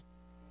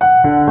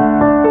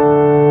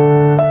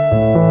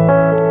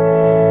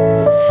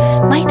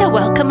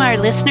our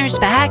listeners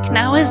back.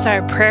 Now is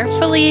our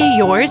Prayerfully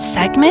Yours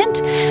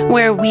segment,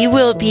 where we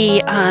will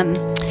be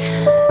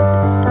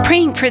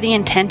praying for the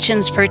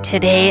intentions for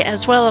today,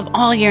 as well as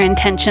all your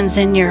intentions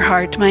in your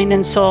heart, mind,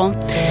 and soul.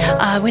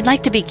 We'd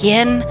like to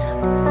begin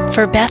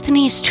for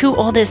Bethany's two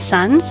oldest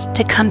sons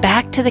to come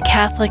back to the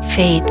Catholic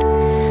faith.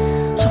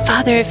 So,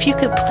 Father, if you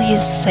could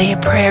please say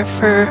a prayer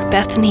for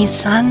Bethany's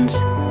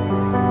sons. In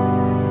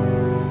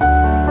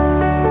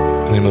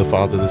the name of the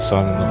Father, the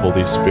Son, and the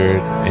Holy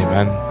Spirit.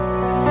 Amen.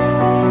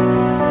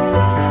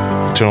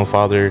 Eternal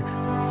Father,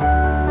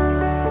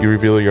 you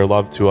reveal your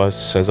love to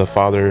us as a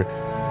father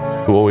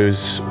who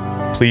always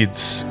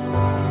pleads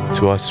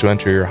to us to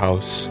enter your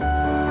house.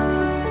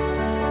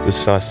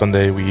 This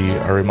Sunday, we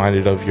are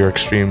reminded of your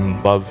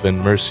extreme love and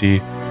mercy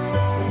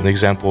and the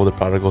example of the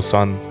prodigal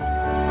son.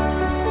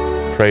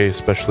 Pray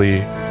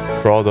especially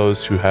for all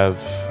those who have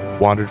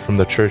wandered from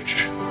the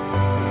church,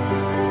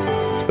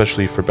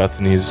 especially for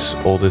Bethany's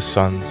oldest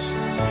sons.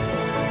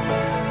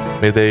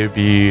 May they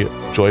be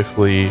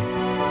joyfully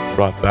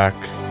brought back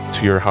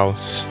to your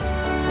house.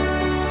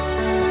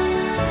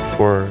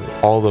 For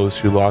all those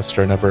who lost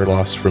are never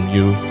lost from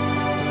you,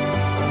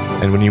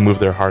 and when you move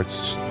their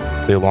hearts,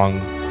 they long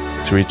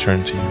to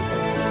return to you.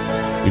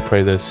 We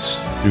pray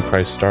this through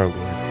Christ our Lord.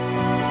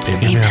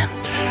 Amen. Amen.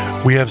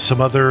 We have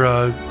some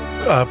other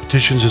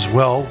petitions as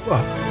well.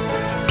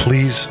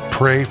 Please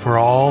pray for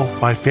all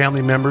my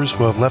family members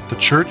who have left the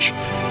church.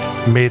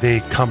 May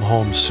they come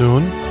home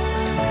soon.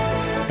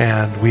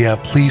 And we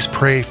have please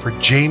pray for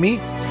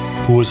Jamie,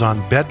 who is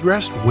on bed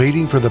rest,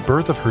 waiting for the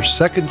birth of her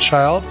second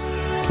child.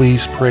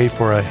 Please pray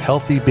for a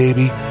healthy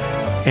baby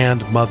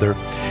and mother.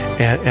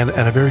 And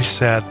a very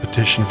sad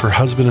petition for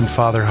husband and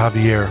father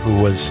Javier,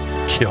 who was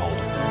killed.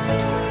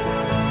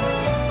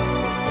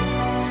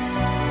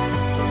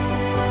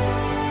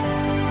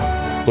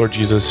 Lord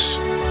Jesus,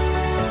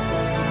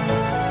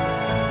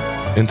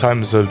 in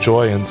times of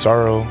joy and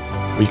sorrow,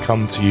 we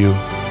come to you.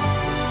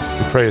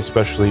 We pray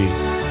especially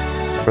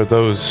for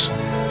those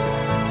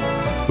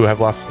who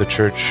have left the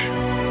church.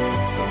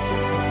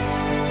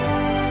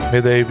 May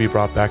they be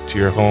brought back to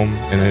your home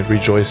and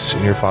rejoice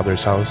in your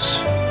Father's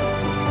house.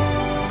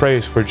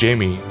 Pray for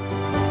Jamie,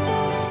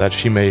 that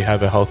she may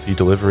have a healthy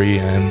delivery,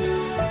 and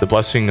the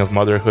blessing of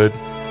motherhood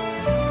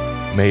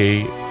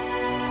may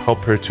help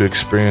her to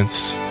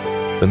experience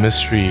the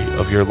mystery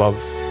of your love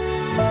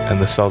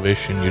and the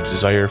salvation you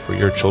desire for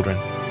your children.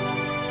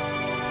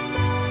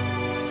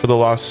 For the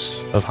loss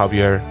of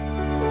Javier,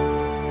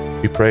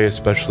 we pray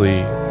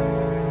especially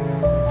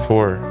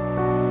for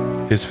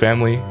his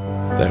family,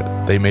 that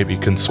they may be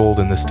consoled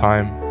in this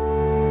time.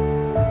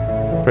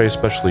 Pray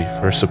especially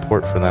for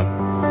support for them.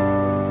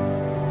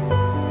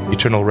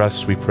 Eternal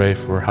rest we pray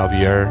for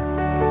Javier.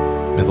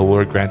 May the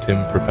Lord grant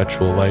him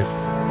perpetual life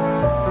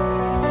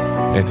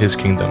in his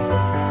kingdom.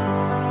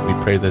 We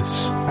pray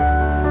this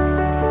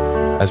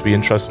as we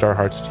entrust our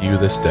hearts to you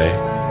this day.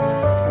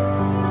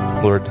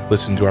 Lord,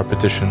 listen to our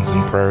petitions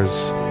and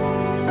prayers,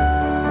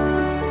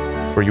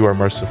 for you are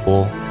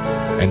merciful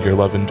and your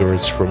love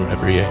endures from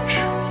every age.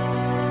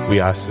 We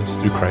ask this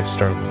through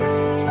Christ our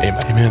Lord.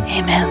 Amen. Amen.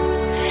 Amen.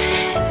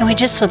 And we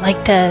just would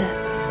like to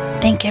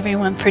thank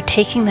everyone for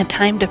taking the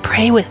time to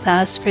pray with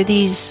us for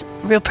these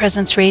Real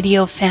Presence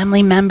Radio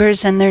family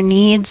members and their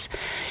needs.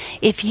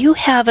 If you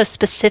have a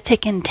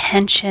specific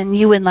intention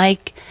you would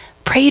like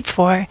prayed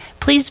for,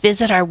 please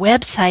visit our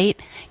website,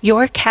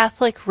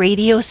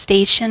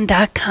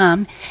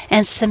 yourcatholicradiostation.com,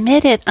 and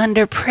submit it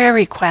under prayer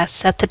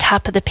requests at the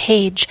top of the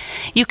page.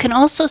 You can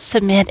also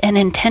submit an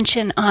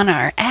intention on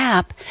our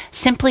app.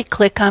 Simply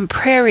click on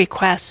prayer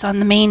requests on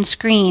the main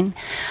screen.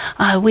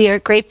 We are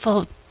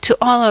grateful to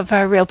all of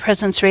our Real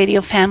Presence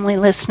Radio family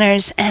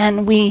listeners,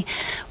 and we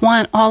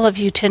want all of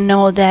you to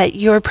know that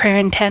your prayer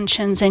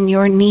intentions and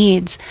your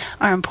needs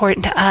are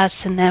important to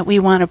us, and that we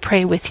want to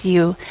pray with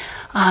you.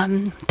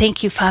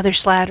 Thank you, Father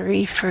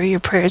Slattery, for your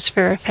prayers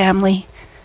for our family.